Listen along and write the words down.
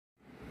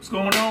What's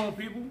going on,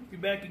 people? Be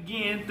back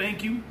again.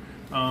 Thank you.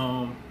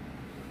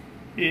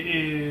 It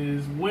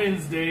is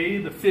Wednesday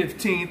the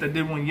 15th. I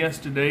did one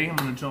yesterday. I'm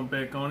gonna jump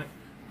back on it.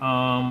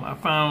 I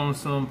found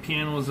some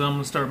pianos I'm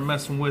gonna start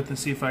messing with and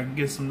see if I can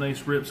get some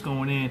nice rips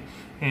going in.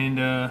 And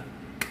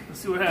let's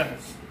see what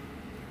happens.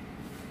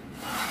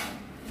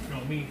 You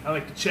know me, I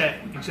like to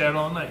chat. We can chat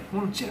all night. You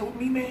wanna chat with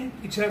me, man?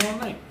 You can chat all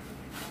night.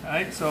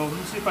 Alright, so let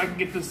me see if I can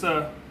get this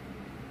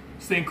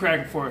thing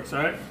cracking for us,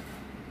 alright?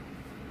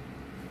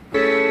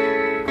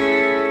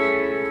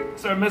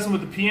 Started messing with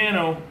the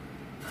piano,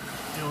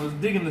 and I was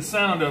digging the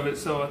sound of it,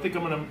 so I think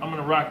I'm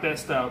gonna rock that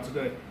style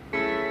today. All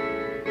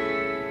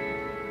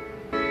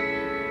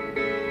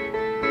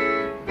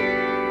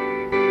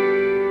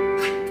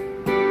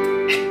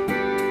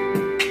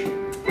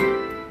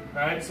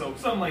right, so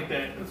something like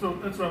that. That's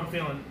what I'm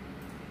feeling.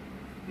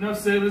 Enough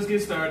said. Let's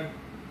get started.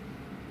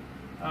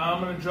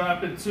 I'm gonna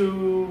drop it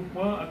to,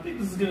 well, I think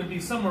this is gonna be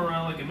somewhere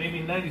around like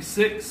maybe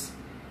 96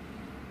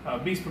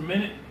 beats per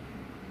minute.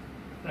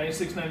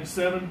 96,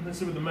 97. Let's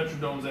see what the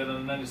Metrodome's at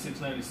on the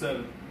 96,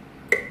 97.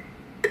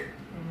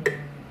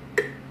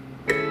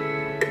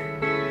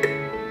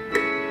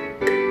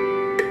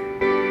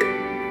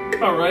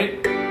 All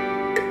right.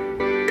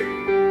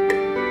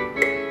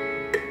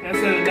 That's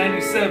at a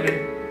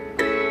 97.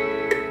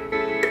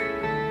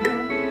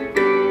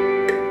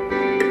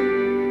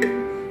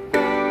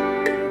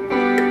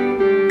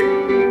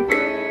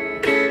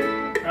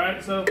 All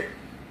right, so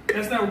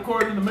that's not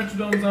recording. The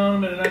Metrodome's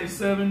on at a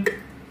 97.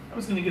 I'm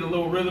just going to get a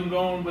little rhythm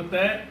going with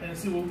that and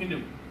see what we can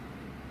do.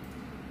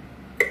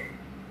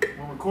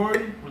 We're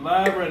recording. We're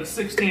live. We're at a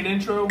 16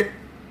 intro. Here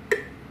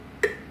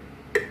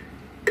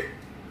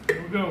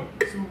we go.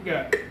 Let's see what we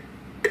got.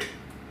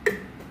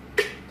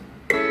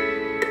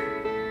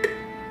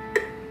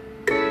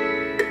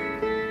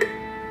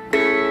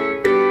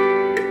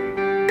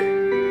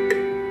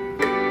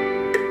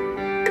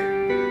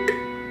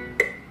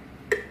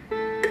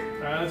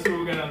 Alright, let's see what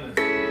we got on this.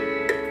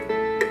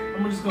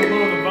 I'm just going to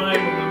lower the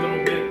volume a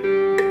little bit.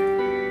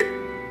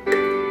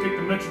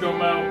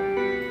 Metrodome out.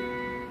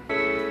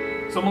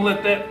 So I'm gonna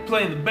let that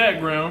play in the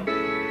background,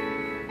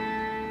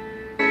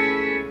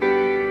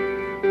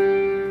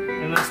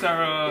 and let's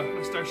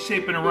start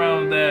shaping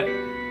around that.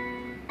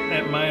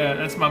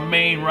 That's my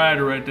main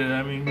rider right there.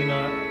 I mean, you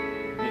know,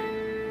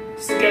 you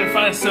just gotta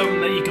find something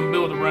that you can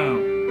build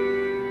around.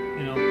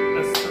 You know,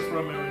 that's where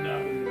I'm at right now.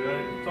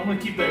 Right? So I'm gonna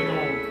keep that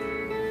going.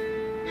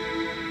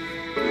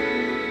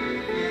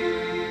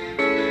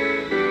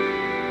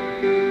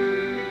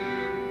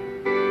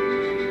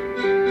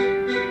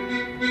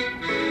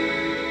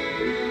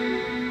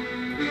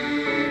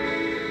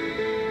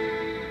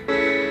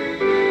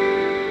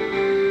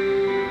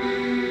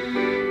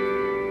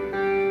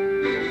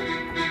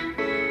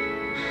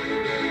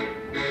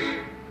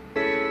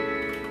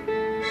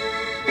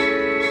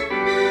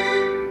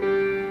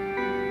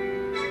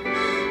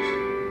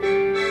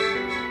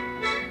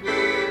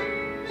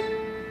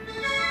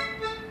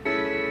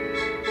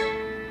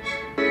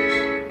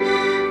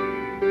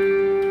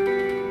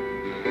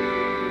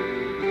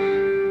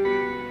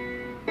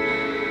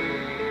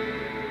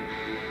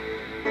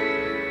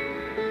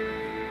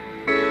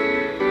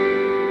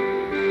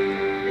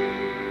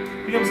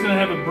 I'm just going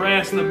to have a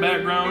brass in the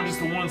background,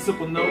 just a one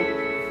simple note.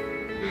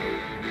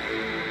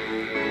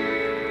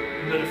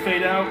 Let it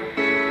fade out.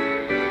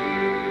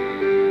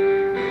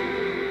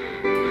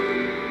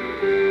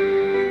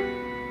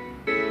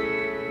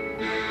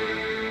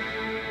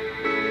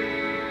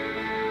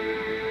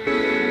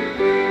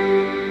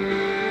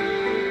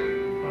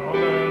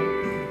 Hold on.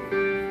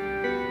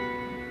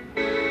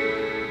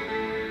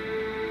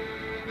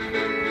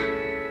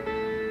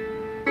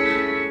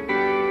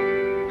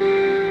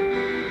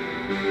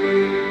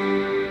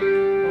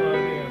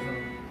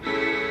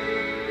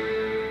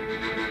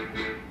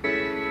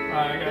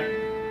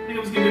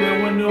 I was gonna do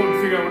that one note and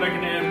figure out what I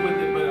can add with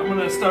it, but I'm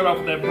gonna start off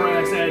with that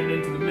brass adding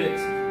into the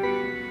mix.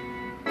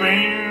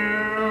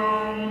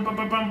 Bam, bum,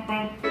 bum, bum,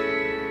 bum.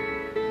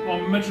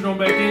 Want my metronome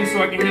back in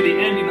so I can hear the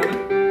ending of it.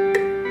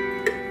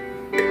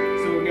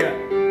 See what we got.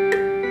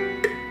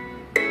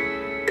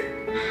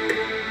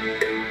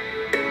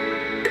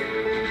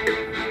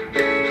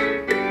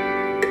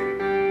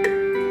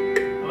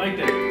 I like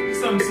that.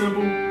 Just something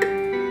simple.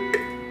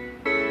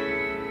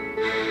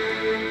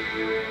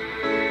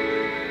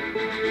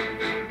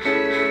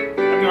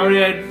 I already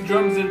had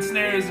drums and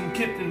snares and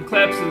kit and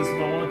claps in this if I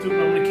wanted to, but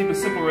I'm going to keep it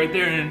simple right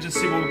there and just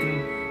see what we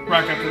can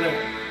rock after that.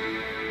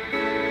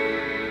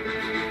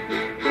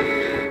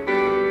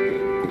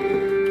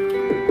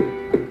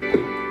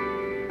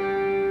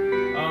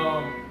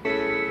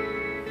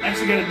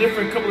 Actually got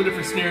a couple of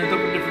different snares,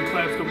 couple of different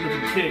claps, couple of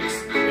different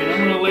kicks. And I'm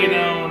going to lay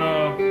down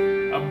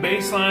a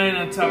bass line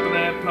on top of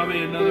that,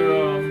 probably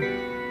another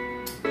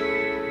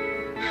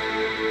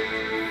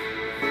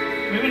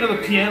maybe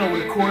another piano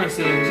with a chorus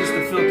in it, just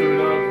to filter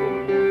it out a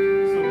little bit more.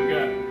 That's what we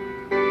got.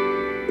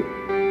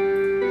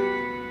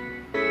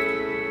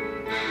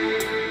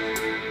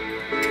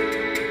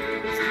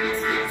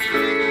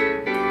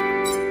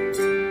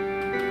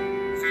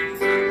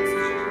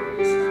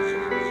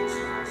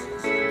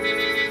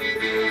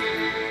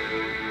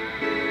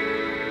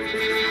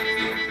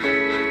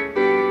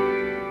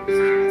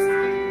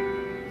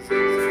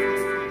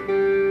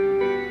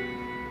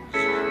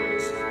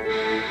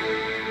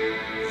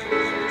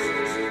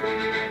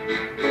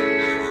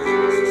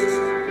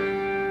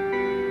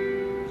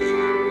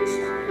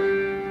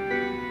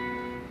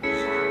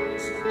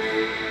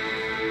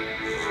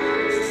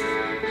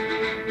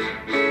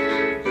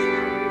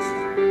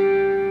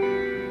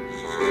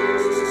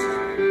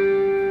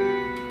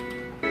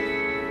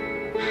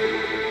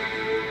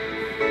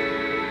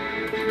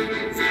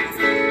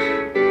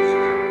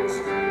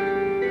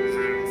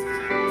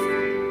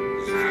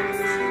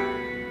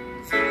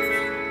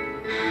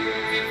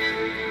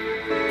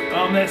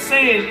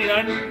 again, and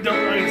I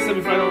don't, like I said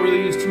before, I don't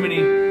really use too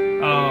many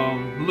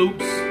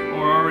loops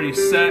or already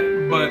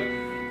set, but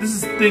this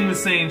is the thing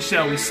that's saying,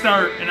 shall we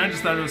start? And I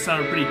just thought it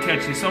sounded pretty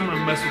catchy, so I'm going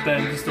to mess with that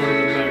and just throw it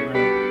in the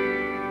background.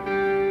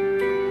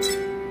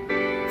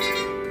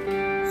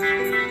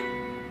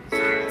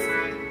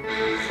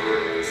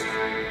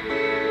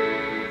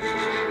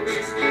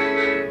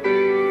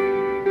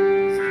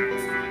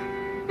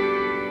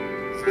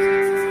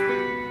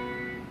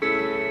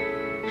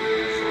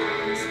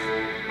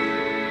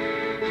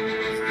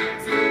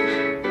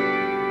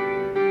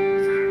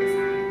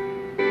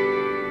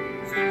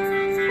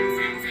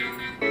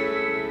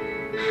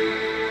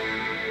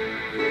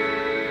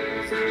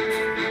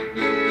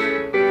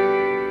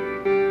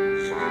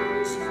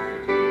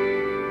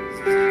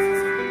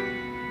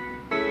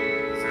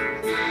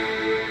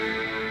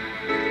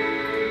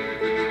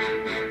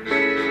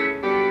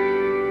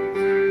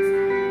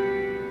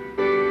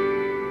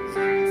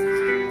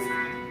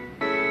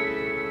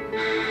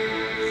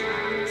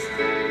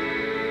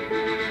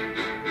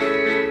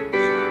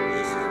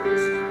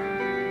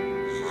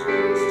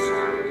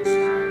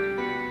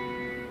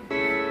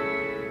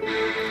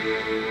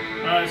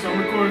 Alright, so I'm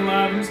recording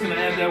live. I'm just going to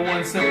add that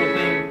one simple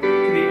thing to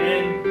the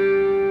end.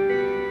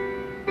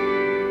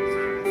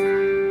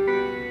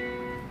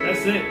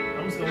 That's it.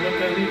 I'm just going to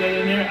leave that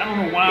in there. I don't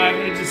know why.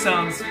 It just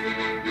sounds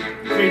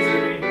crazy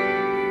to me.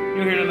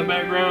 You'll hear it in the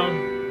background.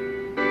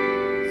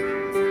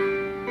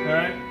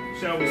 Alright,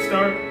 shall we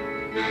start?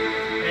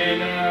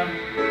 And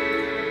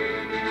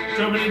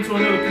jumping into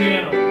another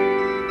piano.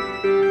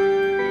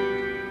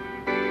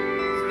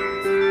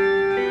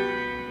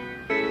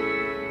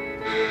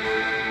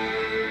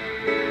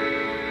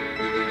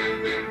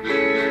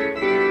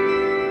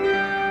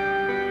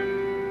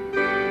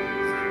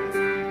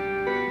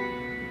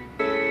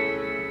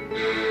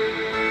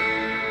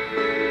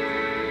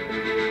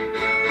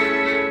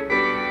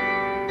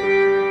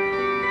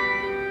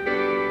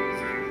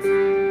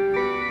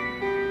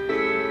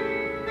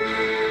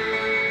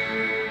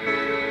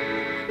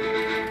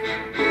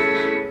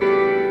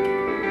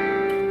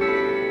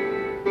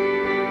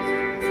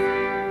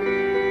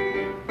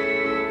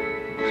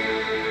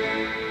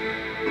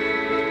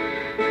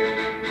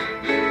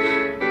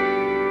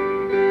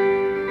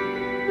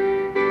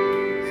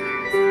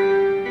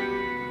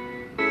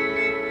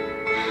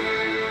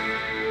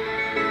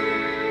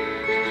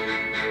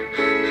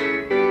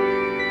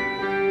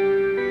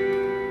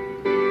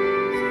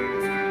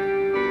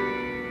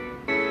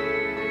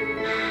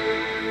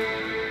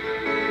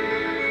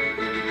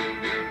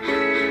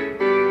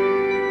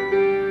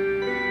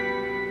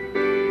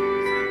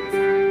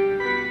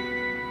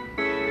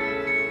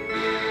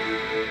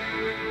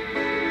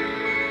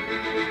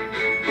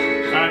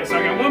 So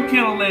I got one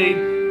piano laid,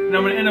 and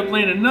I'm going to end up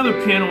laying another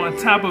piano on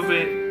top of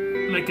it,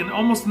 like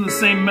almost in the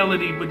same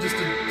melody, but just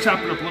to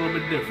chop it up a little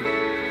bit different.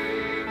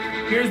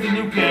 Here's the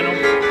new piano.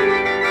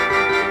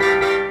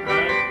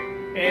 Alright,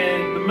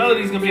 and the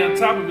melody's going to be on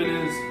top of it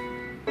is,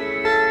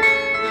 and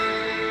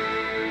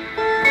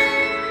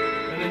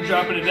then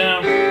dropping it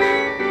down.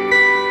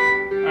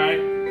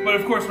 Alright, but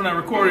of course when I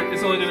record it,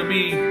 it's only going to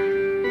be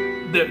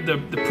the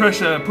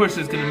pressure push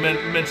is going to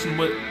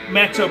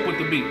match up with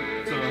the beat.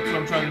 So that's what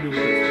I'm trying to do with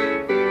this.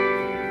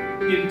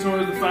 Getting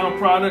towards the final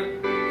product.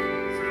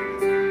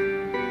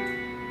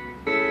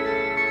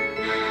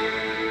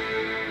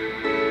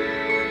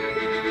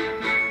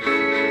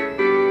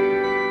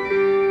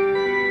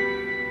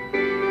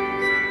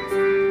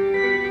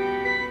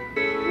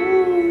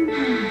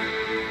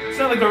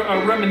 Sounds like a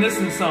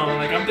reminiscent song.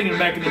 Like I'm thinking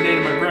back in the day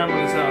to my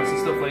grandmother's house and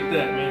stuff like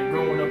that, man,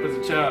 growing up as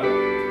a child.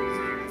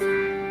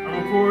 I'm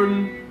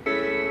recording.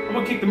 I'm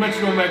gonna kick the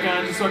metronome back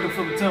on just so I can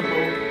feel the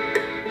tempo.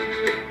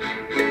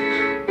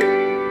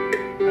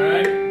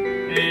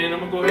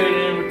 Go ahead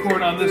and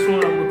record on this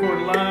one. I'm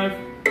recording live.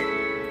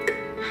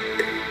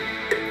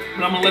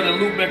 And I'm going to let it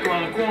loop back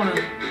around the corner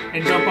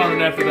and jump on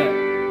it after that.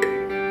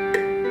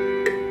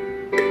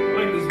 I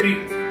like this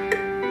beat.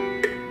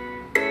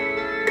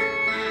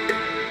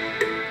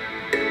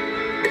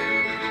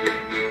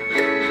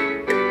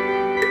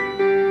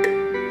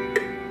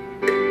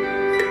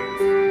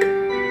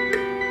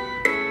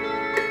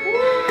 Woo!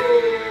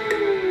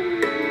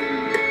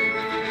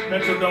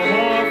 Metronome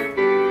off.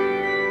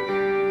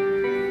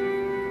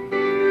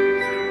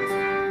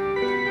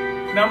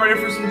 Now I'm ready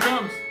for some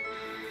drums.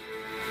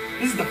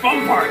 This is the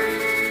fun part. I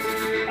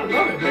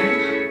love it,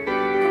 man.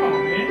 Come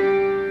on,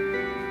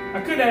 man.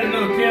 I could add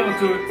another piano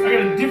to it. I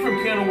got a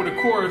different piano with a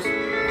chorus. Let's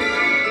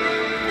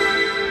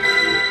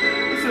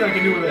see what I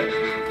can do with that.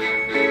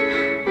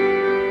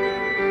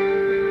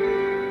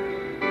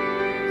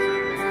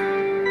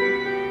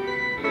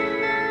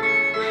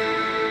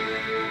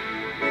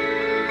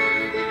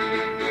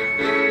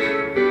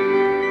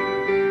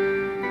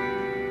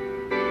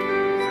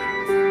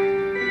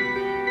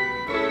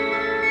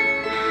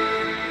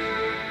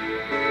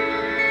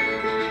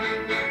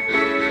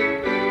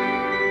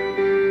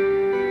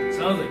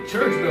 Sounds like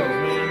church bells,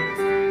 man.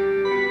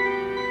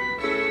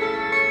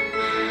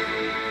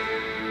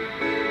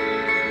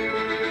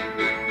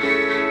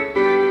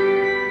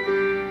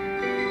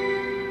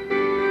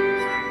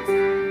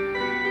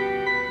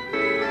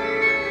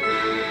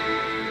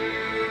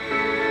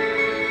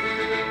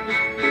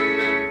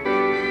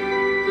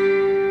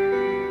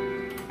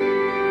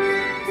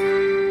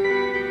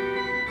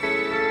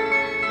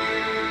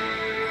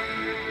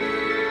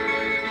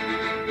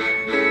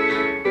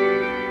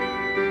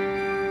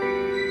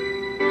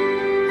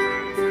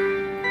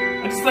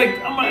 like,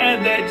 I'm gonna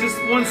add that, just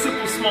one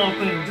simple small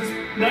thing. Just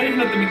not even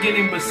at the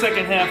beginning, but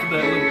second half of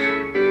that loop.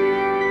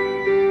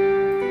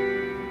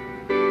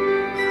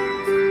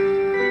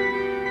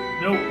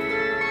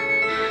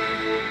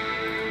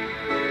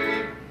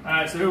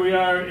 Alright, so here we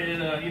are,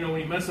 and you know,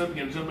 when you mess up, you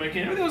gotta jump back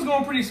in. Everything was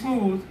going pretty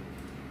smooth.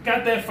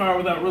 Got that far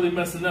without really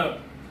messing up.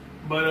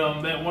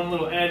 But that one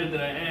little added that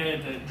I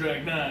added that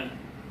dragged on.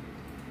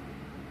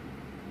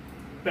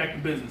 Back to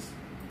business.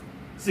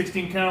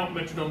 16 count,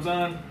 metronome's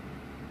on.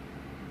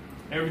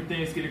 Everything,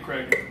 let's get it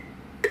cracking.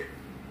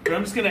 But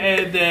I'm just gonna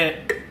add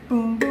that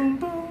boom, boom,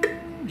 boom.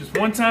 Just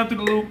one time through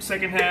the loop,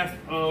 second half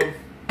of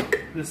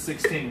this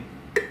 16.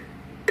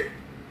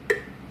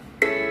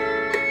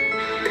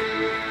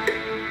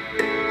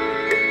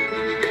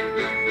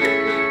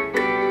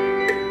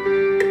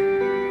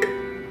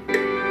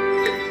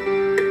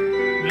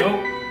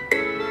 Nope.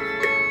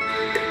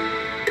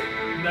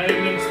 Not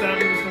even gonna stop,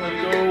 I'm just gonna let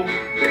it go.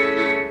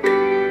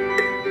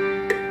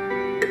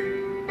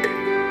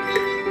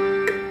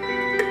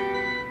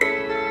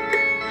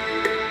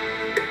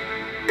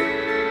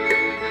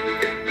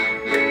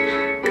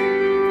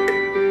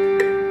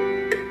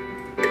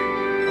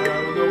 Alright,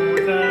 we'll go one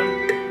more time.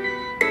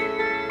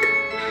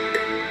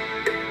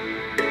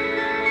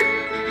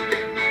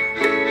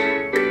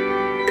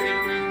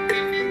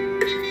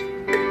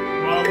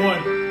 Wrong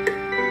one.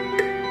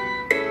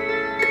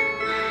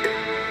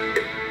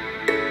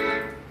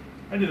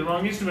 I did the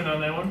wrong instrument on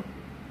that one.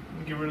 Let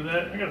me get rid of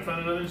that. I gotta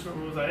find another instrument.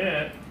 Where was I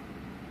at?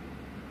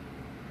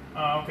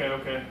 Oh,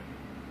 okay.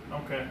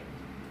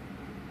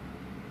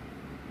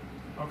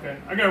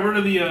 I got rid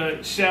of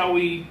the shall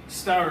we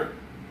start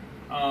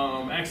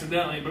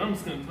accidentally, but I'm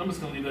just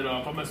gonna leave that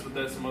off. I'll mess with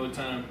that some other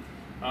time.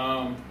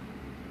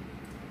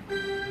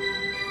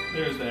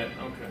 There's that.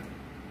 Okay.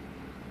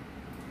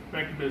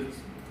 Back to business.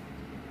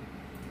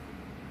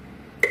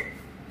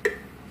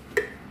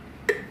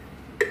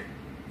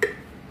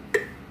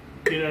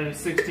 Get out of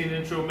 16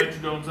 intro,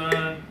 metronome's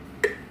on.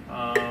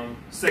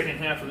 Second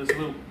half of this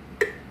loop.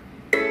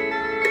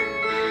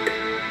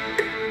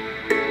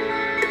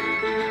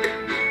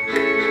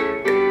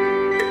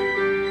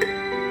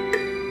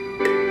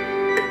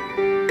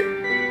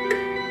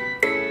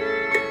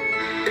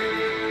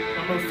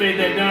 I'm gonna fade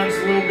that down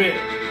just a little bit.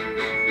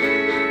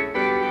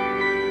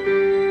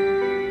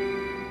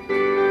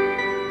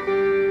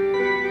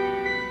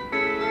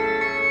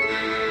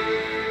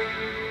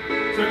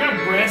 So I got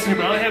brass in here,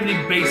 but I don't have any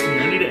bass in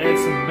here. I need to add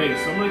some bass.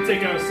 So I'm gonna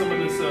take out some of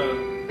this.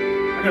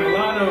 I got a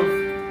lot of.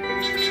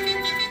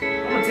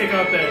 I'm gonna take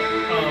out that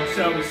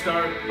shall we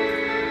start,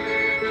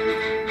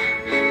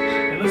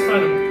 and let's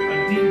find a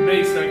deep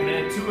bass that I can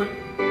add to it.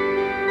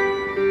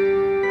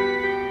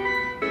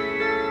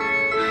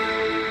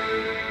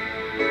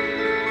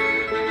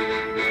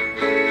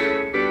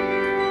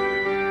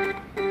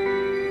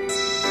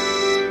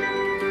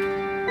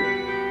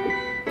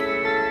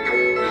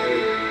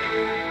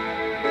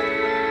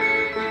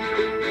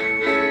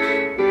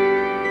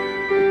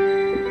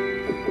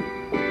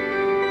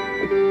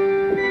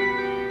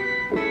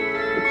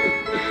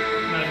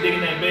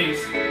 Digging that bass.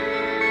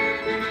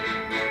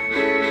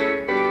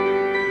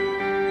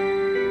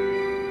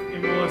 Give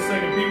me 1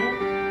 second, people.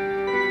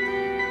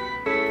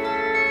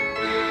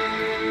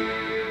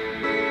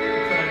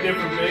 Try a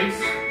different bass.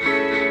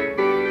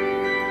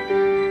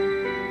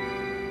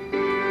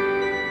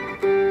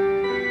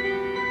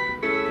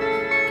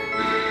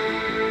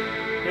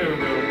 There we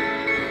go.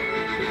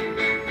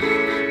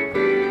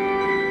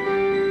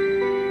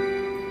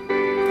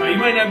 Now you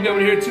might not be able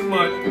to hear too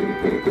much.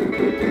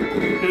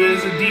 It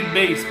is a deep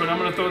bass, but I'm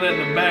going to throw that in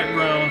the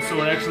background so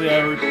when actually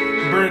I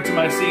burn it to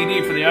my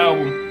CD for the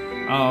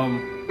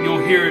album,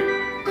 you'll hear it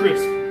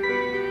crisp.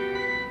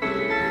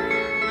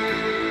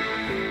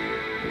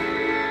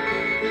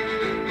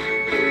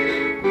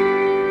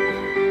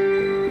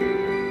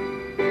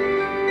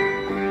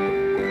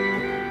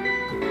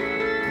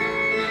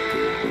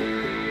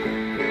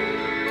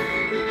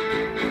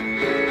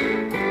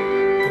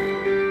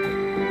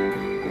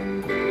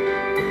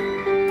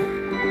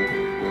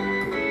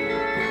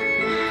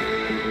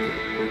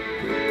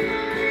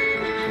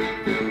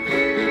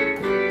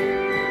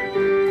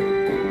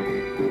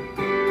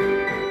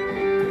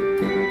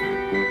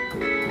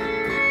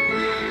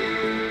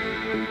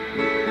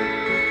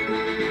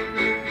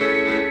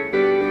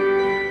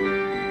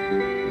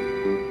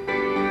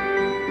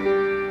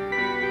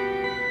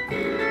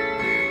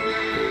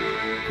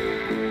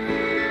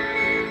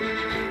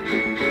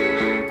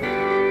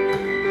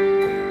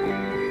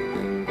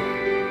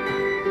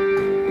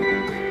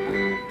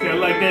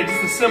 That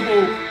just a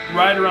simple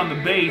ride around the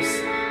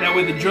bass. That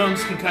way the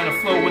drums can kind of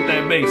flow with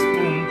that bass.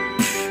 Boom,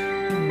 psh,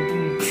 boom,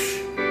 boom,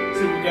 psh.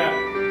 See what we got.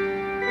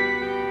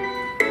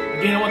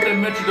 Again, I want that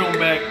metronome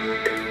back.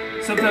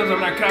 Sometimes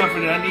I'm not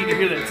confident. I need to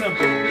hear that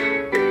tempo.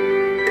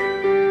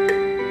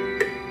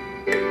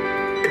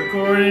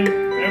 Recording,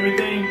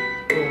 everything.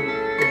 Boom,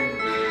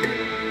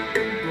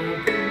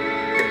 boom, boom,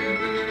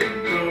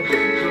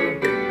 boom,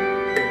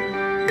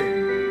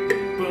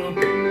 boom, boom,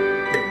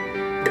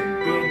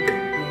 boom,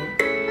 boom,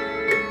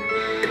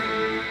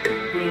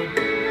 boom.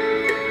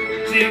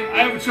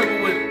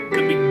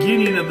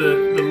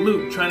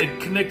 got it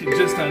connected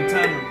just on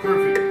time and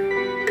perfect.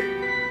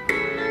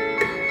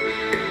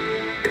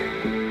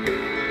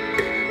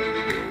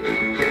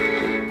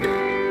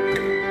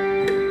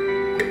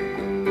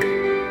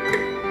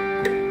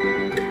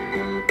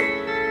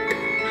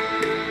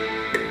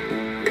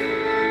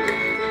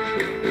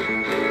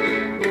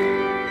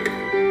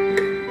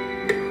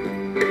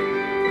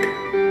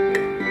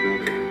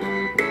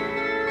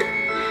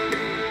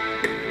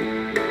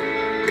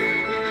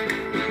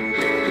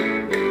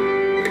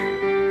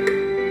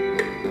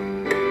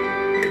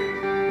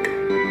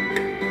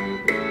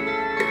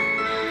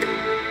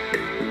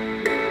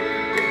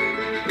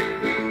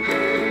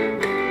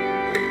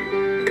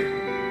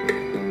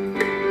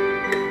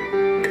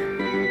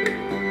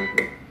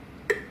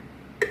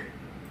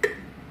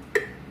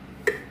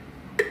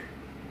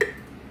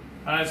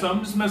 Alright, so I'm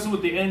just messing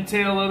with the end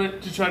tail of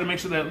it to try to make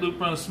sure that loop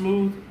runs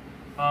smooth.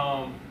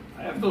 I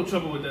have a little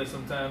trouble with that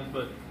sometimes,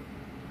 but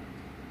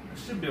I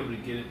should be able to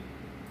get it.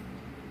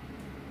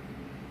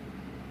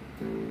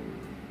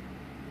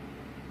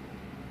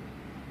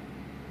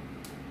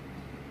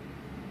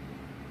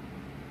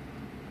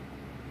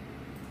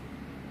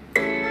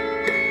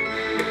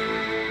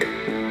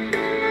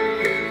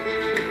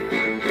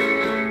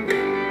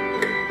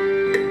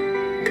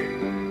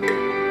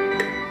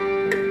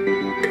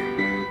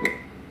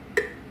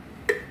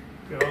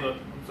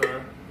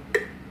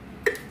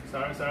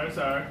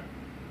 Sorry.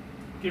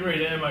 Getting ready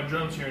to end my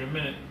drums here in a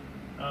minute.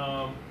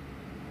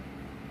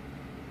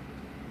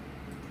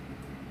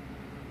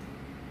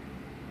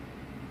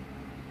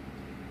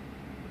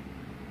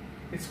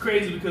 It's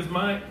crazy because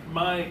my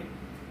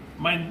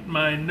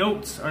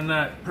notes are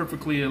not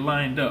perfectly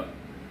lined up.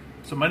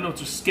 So my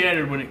notes are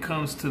scattered when it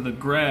comes to the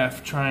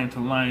graph trying to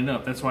line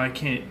up. That's why I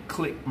can't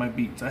click my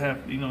beats. I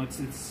have, you know,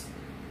 it's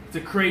a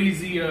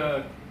crazy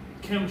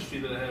chemistry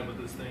that I have with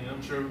this thing.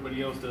 I'm sure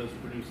everybody else does who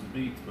produces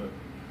beats, but.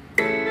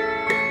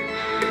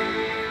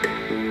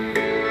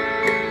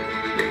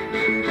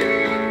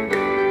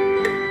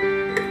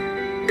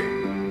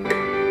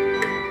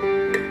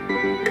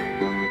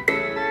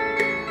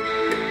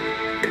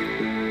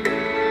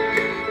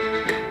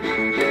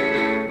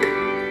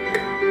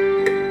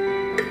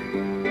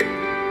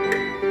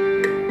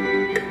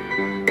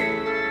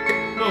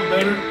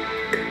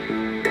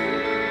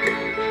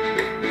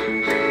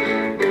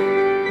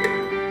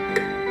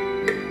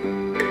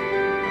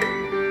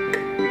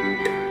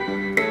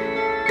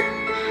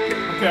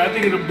 Okay, I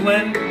think it'll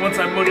blend once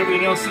I put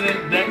everything else in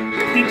it. That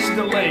pinch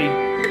delay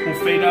will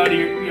fade out of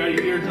your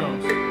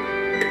eardrums.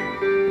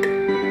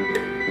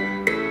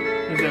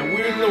 There's that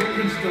weird little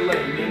pinch delay.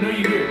 I know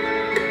you hear it.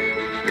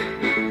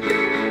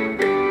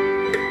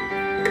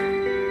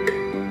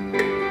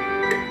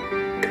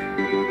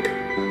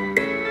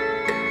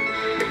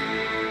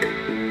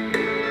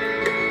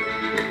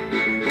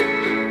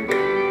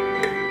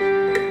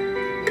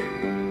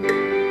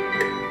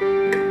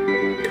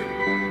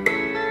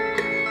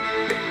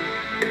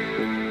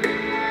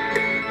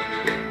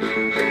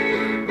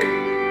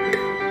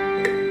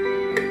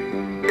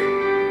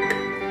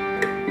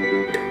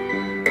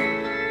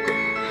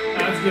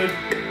 Good.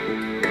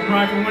 I'm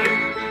rocking with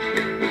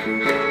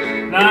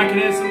it. Now I can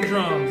add some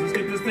drums. Let's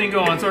get this thing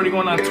going. It's already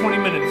going on 20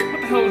 minutes.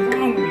 What the hell is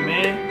wrong with me,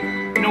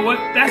 man? You know what?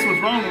 That's what's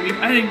wrong with me.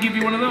 I didn't give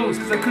you one of those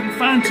because I couldn't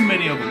find too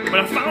many of them.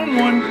 But I found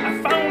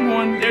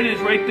one. There it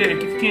is right there.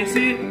 If you can't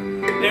see it,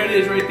 there it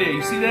is right there.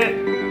 You see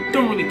that?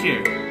 Don't really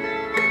care.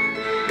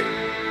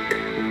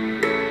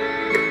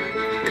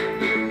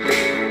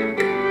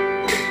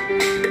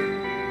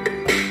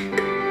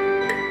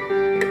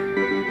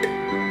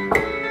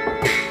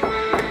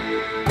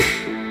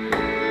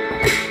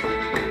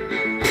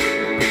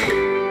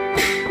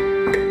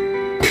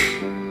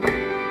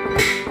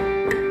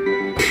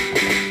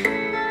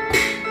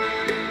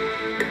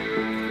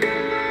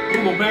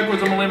 Go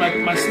backwards, I'm gonna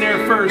lay my snare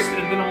first,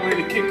 and then I'm gonna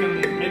lay the kick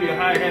and maybe a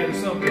hi-hat or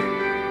something.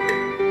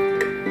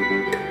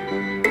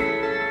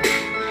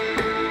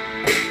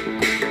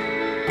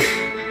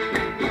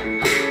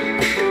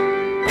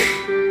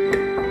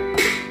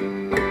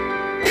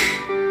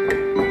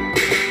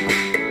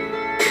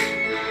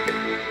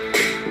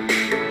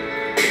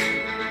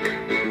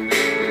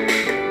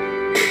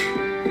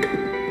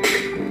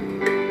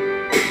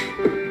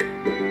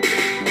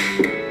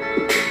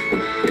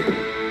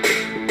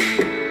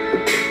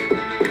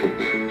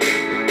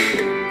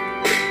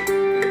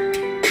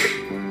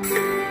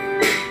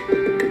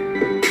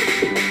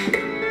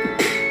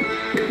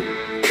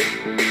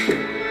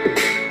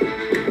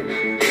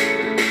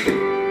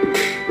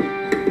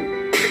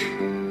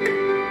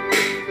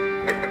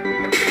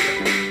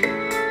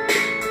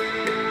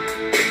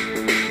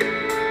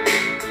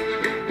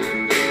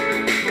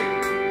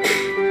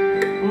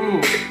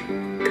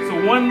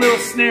 One little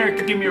snare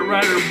could give me a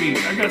rider beat.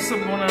 I got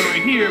something going on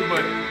right here,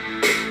 but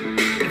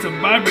it's a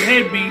vibrant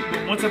head beat.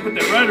 But once I put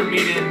that rider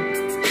beat in,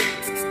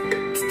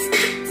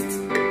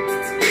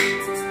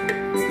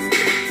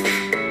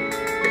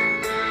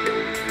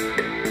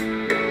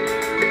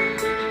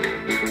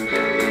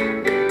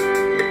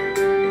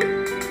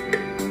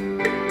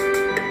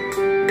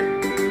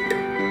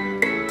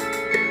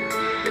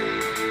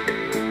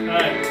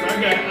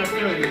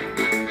 show you.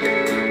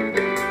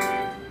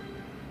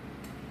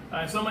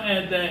 Alright, so I'm gonna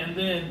add that and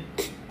then,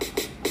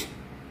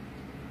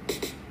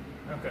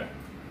 okay.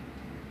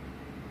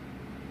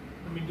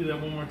 Let me do that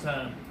one more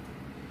time.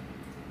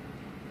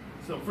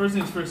 So first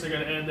things first, I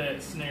gotta add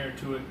that snare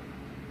to it.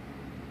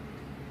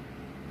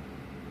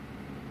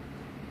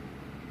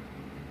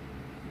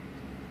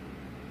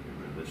 Get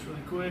rid of this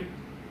really quick.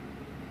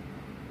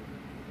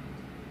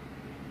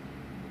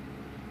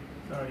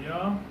 Sorry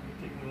y'all,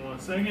 take me 1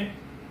 second.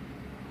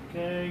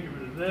 Okay, get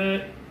rid of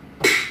that.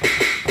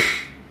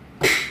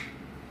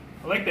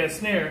 I like that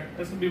snare.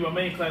 That's gonna be my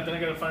main clap. Then I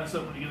gotta find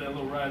something to get that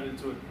little ride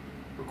into it.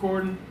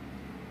 Recording.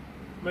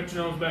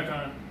 Metronome's back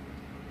on.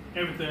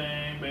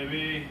 Everything,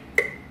 baby.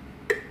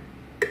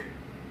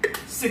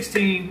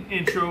 16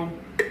 intro,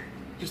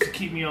 just to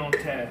keep me on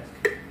task.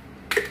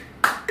 The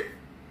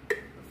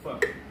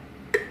fuck.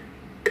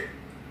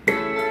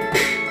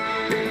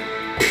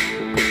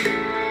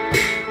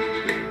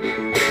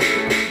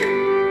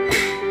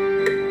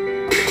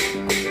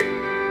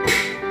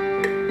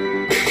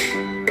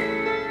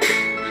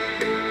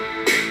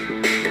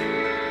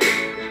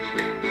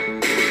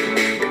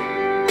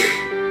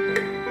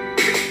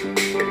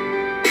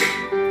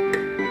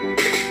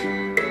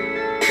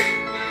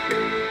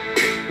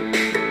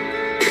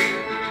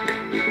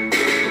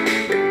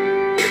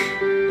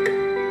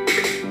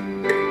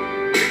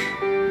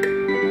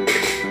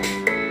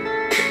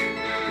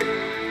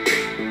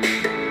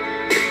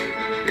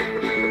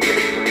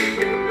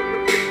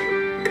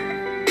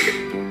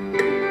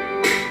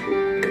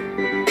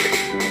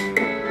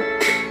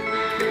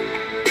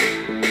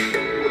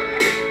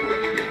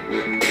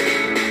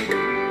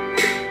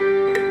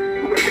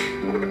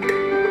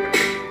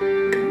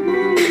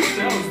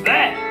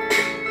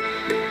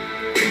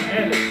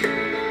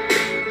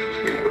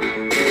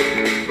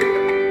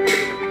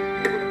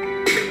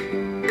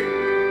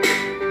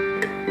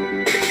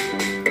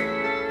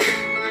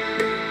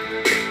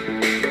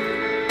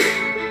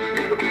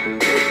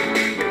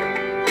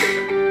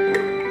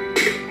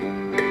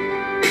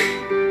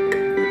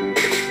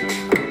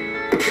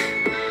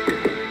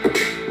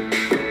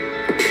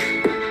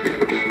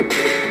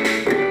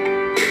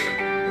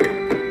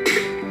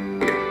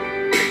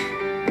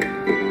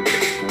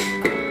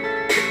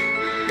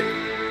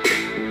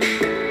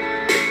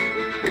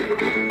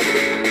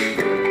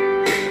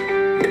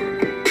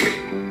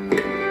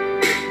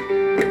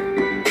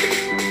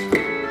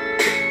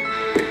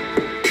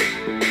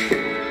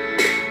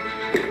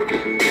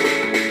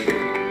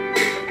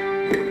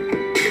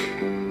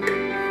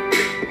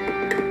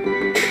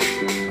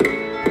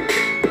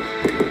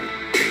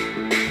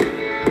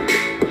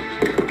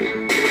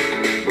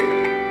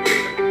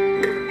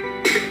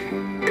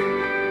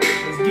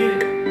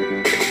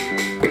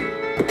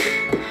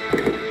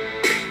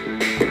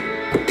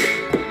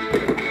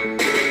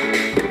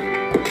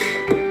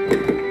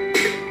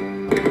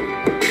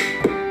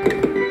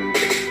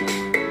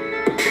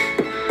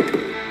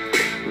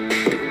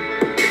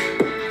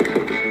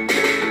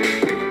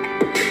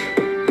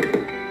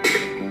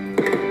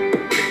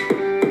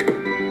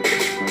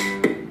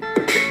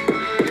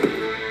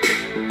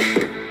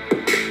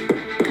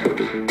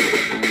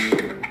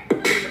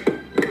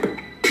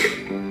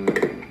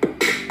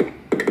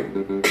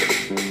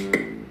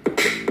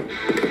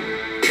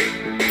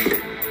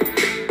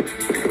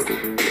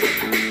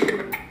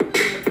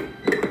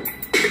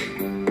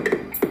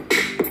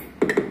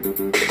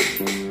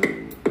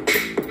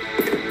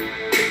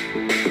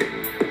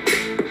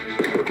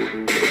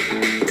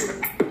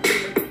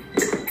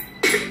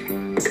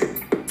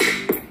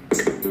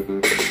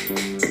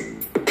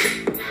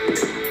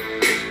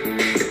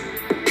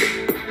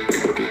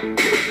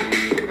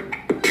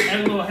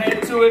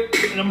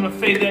 I'm going to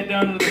fade that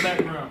down into the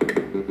background.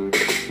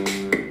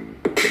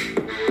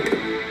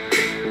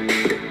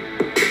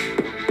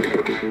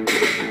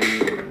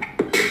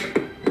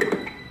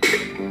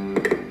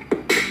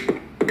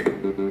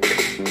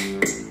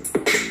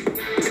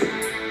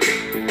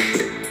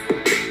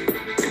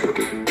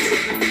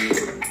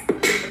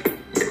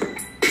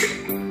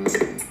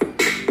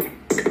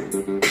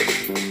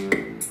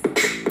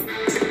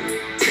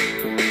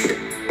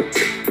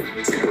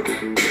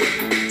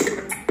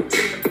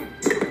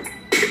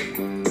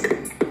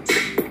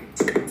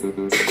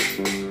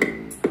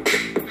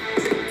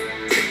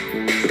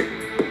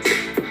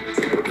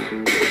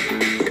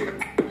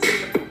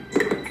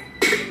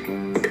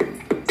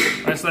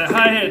 So that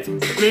hi-hat's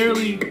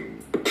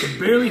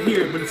barely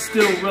here, but it's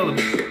still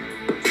relevant.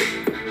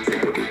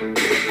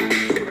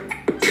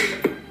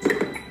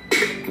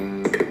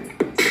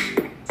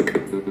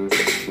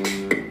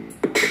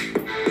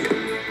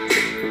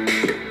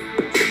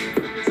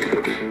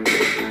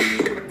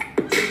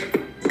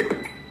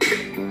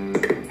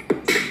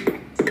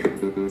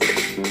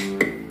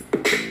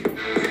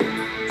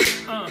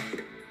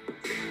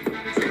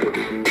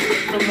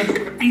 From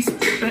the east,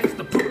 that's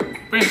the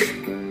west,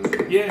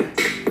 yeah.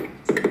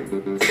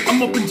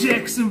 I'm up in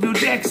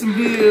Jacksonville.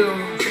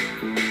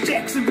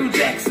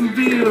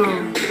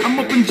 I'm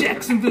up in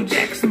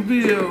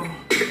Jacksonville.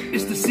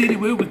 It's the city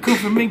where we come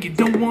from and you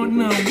don't want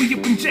none. We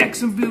up in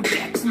Jacksonville,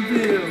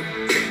 Jacksonville.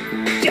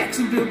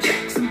 Jacksonville,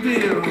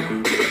 Jacksonville.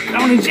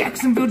 Down in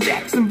Jacksonville,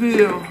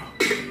 Jacksonville.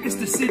 It's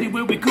the city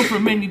where we come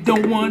from and you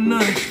don't want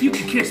none. You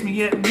can catch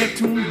me at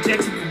Neptune,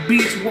 Jacksonville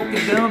Beach,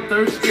 walking down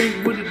 3rd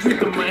Street with a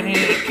drink in my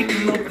hand,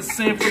 kicking off the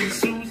sand from the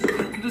shoes.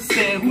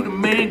 Understand who the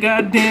man,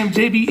 goddamn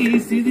JBE,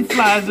 CZ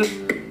Flies.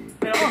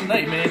 Man, all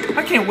night, man.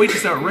 I can't wait to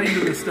start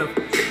writing this stuff.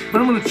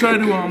 But I'm gonna try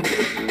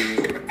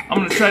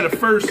to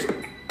first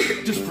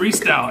just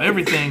freestyle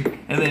everything,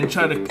 and then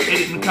try to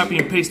edit and copy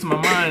and paste in my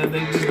mind, and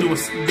then just do a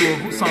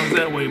songs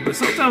that way. But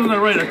sometimes when I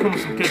write, I come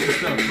with some catchy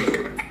stuff. But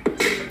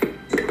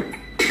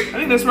I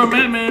think that's where I'm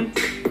at, man.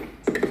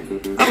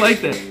 I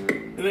like that.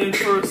 And then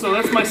so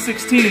that's my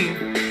 16,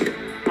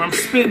 where I'm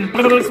spitting.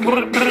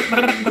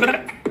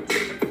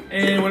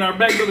 And when I'm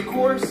back to the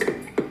chorus,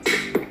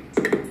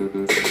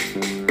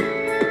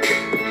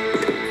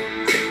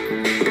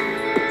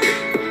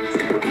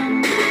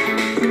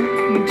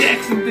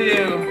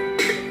 Jacksonville.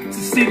 It's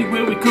the city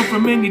where we come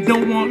from and you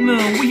don't want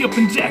none. We up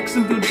in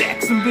Jacksonville,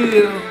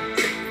 Jacksonville.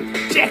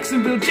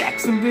 Jacksonville,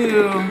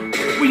 Jacksonville.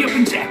 We up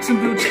in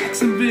Jacksonville,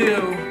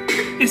 Jacksonville.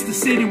 It's the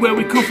city where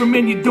we come from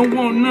and you don't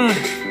want none.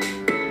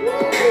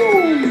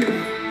 Woo!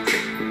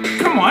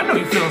 Come on, I know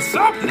you're feeling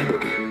something.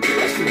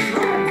 That shit's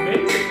right,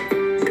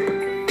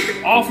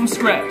 baby. All from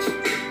scratch.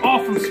 All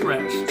from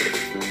scratch.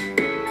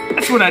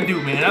 That's what I do,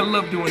 man. I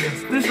love doing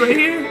this. This right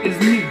here is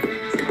me.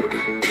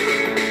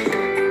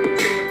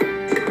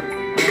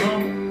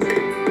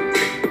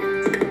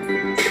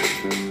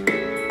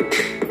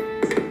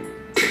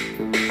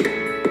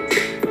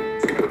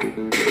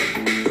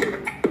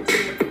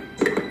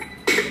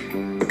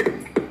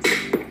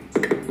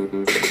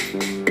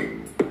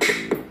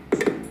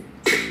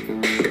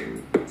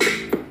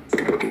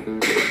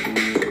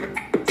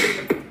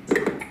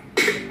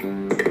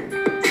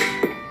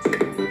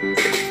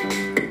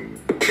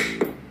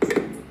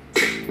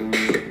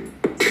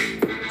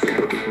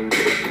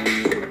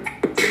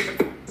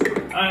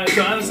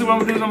 So honestly what I'm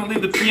gonna do is I'm gonna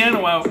leave the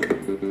piano out.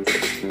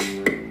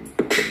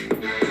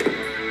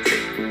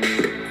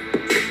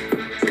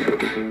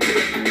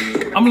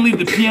 I'm gonna leave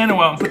the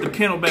piano out and put the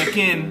piano back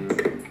in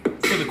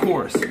for the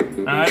chorus.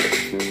 Alright?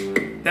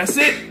 That's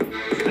it.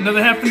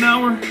 Another half an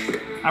hour.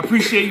 I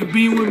appreciate you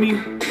being with me.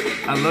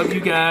 I love you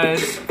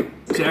guys.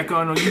 Jack,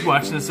 I know you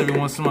watching this every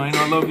once in a while. You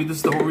know I love you. This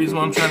is the whole reason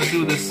why I'm trying to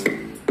do this.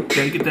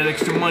 Gotta get that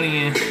extra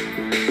money in.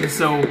 And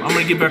so I'm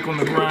gonna get back on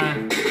the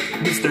grind.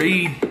 Mr.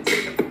 E.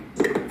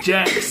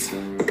 Jacks,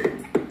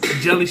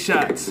 jelly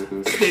shots,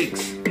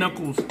 steaks,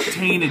 knuckles,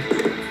 tainted,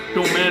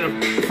 don't matter.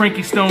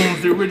 Frankie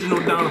Stones, the original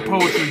Down to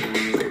Poetry.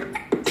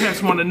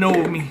 Cats want to know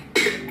of me,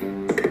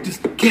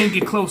 just can't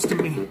get close to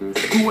me.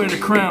 Who wear the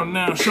crown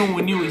now,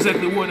 showing you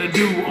exactly what I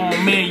do. Oh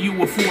man, you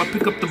a fool. I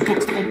pick up the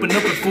books to open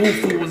up and fool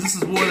fools. This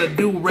is what I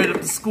do right up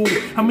to school.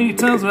 How many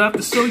times do I have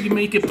to show you,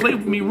 make it play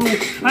with me rule?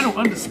 I don't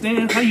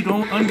understand how you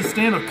don't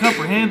understand or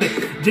comprehend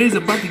that Jay's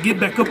about to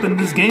get back up in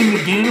this game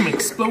again. I'm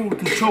explode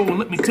control.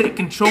 Let me take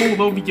control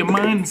over your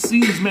mind and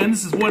seize, man.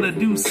 This is what I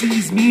do.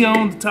 Seize me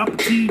on the top of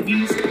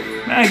TVs.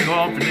 Man, I can go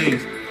on for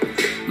days.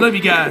 Love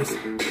you guys.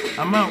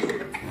 I'm out.